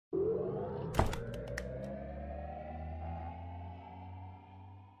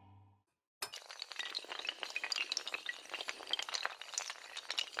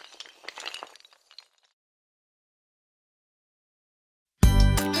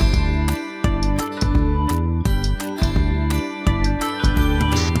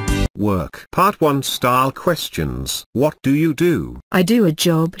Work. Part 1 Style questions. What do you do? I do a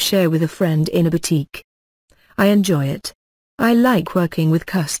job share with a friend in a boutique. I enjoy it. I like working with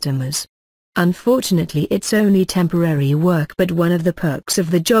customers. Unfortunately, it's only temporary work, but one of the perks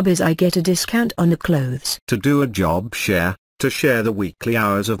of the job is I get a discount on the clothes. To do a job share, to share the weekly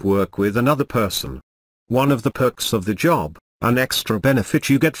hours of work with another person. One of the perks of the job, an extra benefit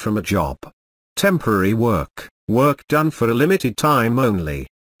you get from a job. Temporary work, work done for a limited time only.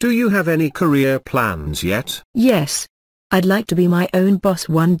 Do you have any career plans yet? Yes. I'd like to be my own boss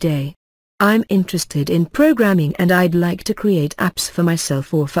one day. I'm interested in programming and I'd like to create apps for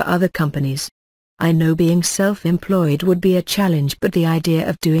myself or for other companies. I know being self-employed would be a challenge, but the idea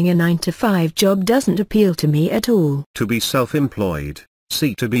of doing a 9-to-5 job doesn't appeal to me at all. To be self-employed,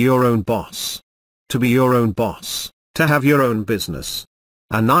 see, to be your own boss. To be your own boss, to have your own business.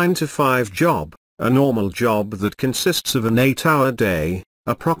 A 9-to-5 job, a normal job that consists of an 8-hour day,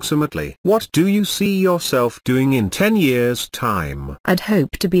 approximately. What do you see yourself doing in 10 years' time? I'd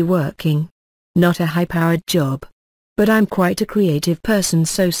hope to be working. Not a high-powered job. But I'm quite a creative person,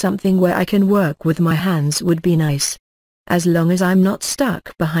 so something where I can work with my hands would be nice. As long as I'm not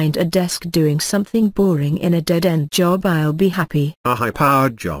stuck behind a desk doing something boring in a dead-end job, I'll be happy. A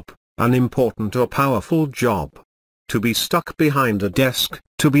high-powered job, an important or powerful job. To be stuck behind a desk,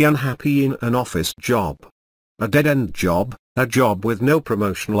 to be unhappy in an office job. A dead-end job, a job with no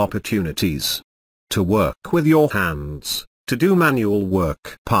promotional opportunities. To work with your hands, to do manual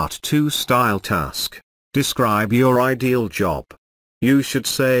work. Part 2 Style task. Describe your ideal job. You should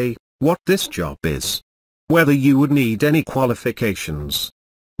say, what this job is. Whether you would need any qualifications.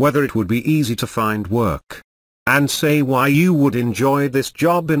 Whether it would be easy to find work. And say why you would enjoy this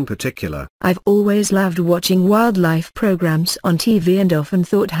job in particular. I've always loved watching wildlife programs on TV and often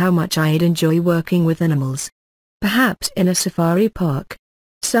thought how much I'd enjoy working with animals. Perhaps in a safari park.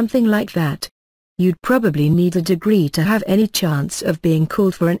 Something like that. You'd probably need a degree to have any chance of being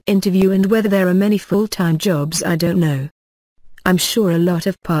called for an interview, and whether there are many full-time jobs I don't know. I'm sure a lot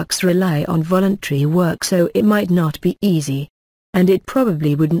of parks rely on voluntary work, so it might not be easy. And it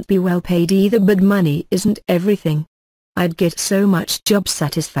probably wouldn't be well paid either, but money isn't everything. I'd get so much job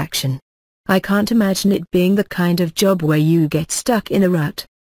satisfaction. I can't imagine it being the kind of job where you get stuck in a rut.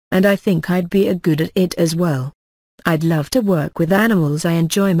 And I think I'd be good at it as well. I'd love to work with animals. I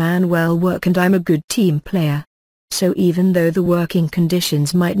enjoy manual work and I'm a good team player. So even though the working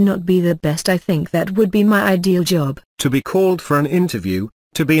conditions might not be the best, I think that would be my ideal job. To be called for an interview,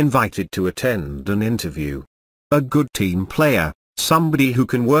 to be invited to attend an interview. A good team player, somebody who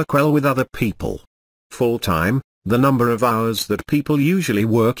can work well with other people. Full-time, the number of hours that people usually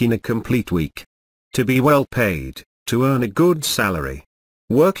work in a complete week. To be well paid, to earn a good salary.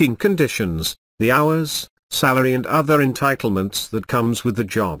 Working conditions, the hours, salary and other entitlements that comes with the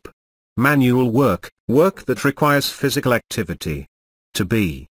job. Manual work, work that requires physical activity. To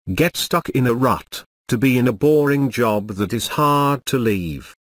be, get stuck in a rut, to be in a boring job that is hard to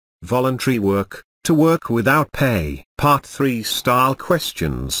leave. Voluntary work, to work without pay. Part 3 Style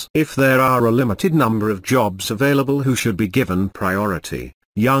questions. If there are a limited number of jobs available, who should be given priority?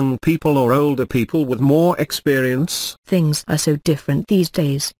 Young people or older people with more experience? Things are so different these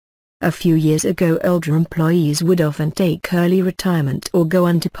days. A few years ago, older employees would often take early retirement or go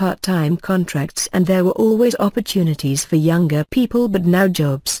onto part-time contracts, and there were always opportunities for younger people, but now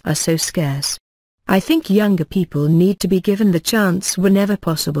jobs are so scarce. I think younger people need to be given the chance whenever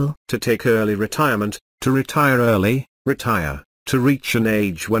possible. To take early retirement, to retire early, retire, to reach an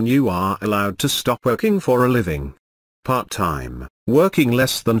age when you are allowed to stop working for a living. Part-time, working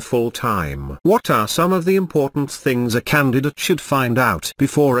less than full-time. What are some of the important things a candidate should find out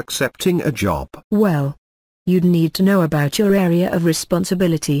before accepting a job? Well, you'd need to know about your area of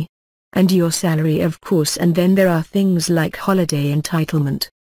responsibility. And your salary, of course, and then there are things like holiday entitlement,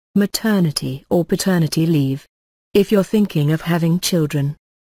 maternity or paternity leave, if you're thinking of having children,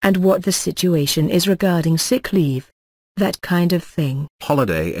 and what the situation is regarding sick leave. That kind of thing.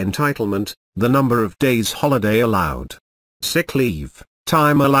 Holiday entitlement, the number of days holiday allowed. Sick leave,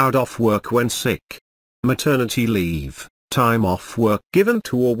 time allowed off work when sick. Maternity leave, time off work given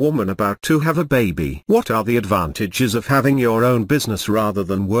to a woman about to have a baby. What are the advantages of having your own business rather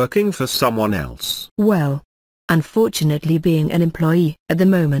than working for someone else? Well, unfortunately, being an employee at the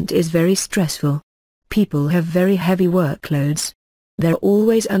moment is very stressful. People have very heavy workloads. They're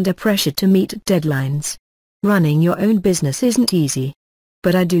always under pressure to meet deadlines. Running your own business isn't easy.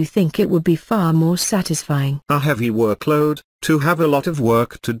 But I do think it would be far more satisfying. A heavy workload, to have a lot of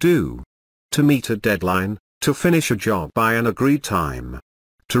work to do. To meet a deadline, to finish a job by an agreed time.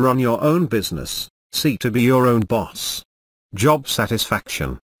 To run your own business, see, to be your own boss. Job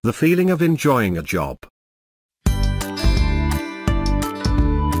satisfaction, The feeling of enjoying a job.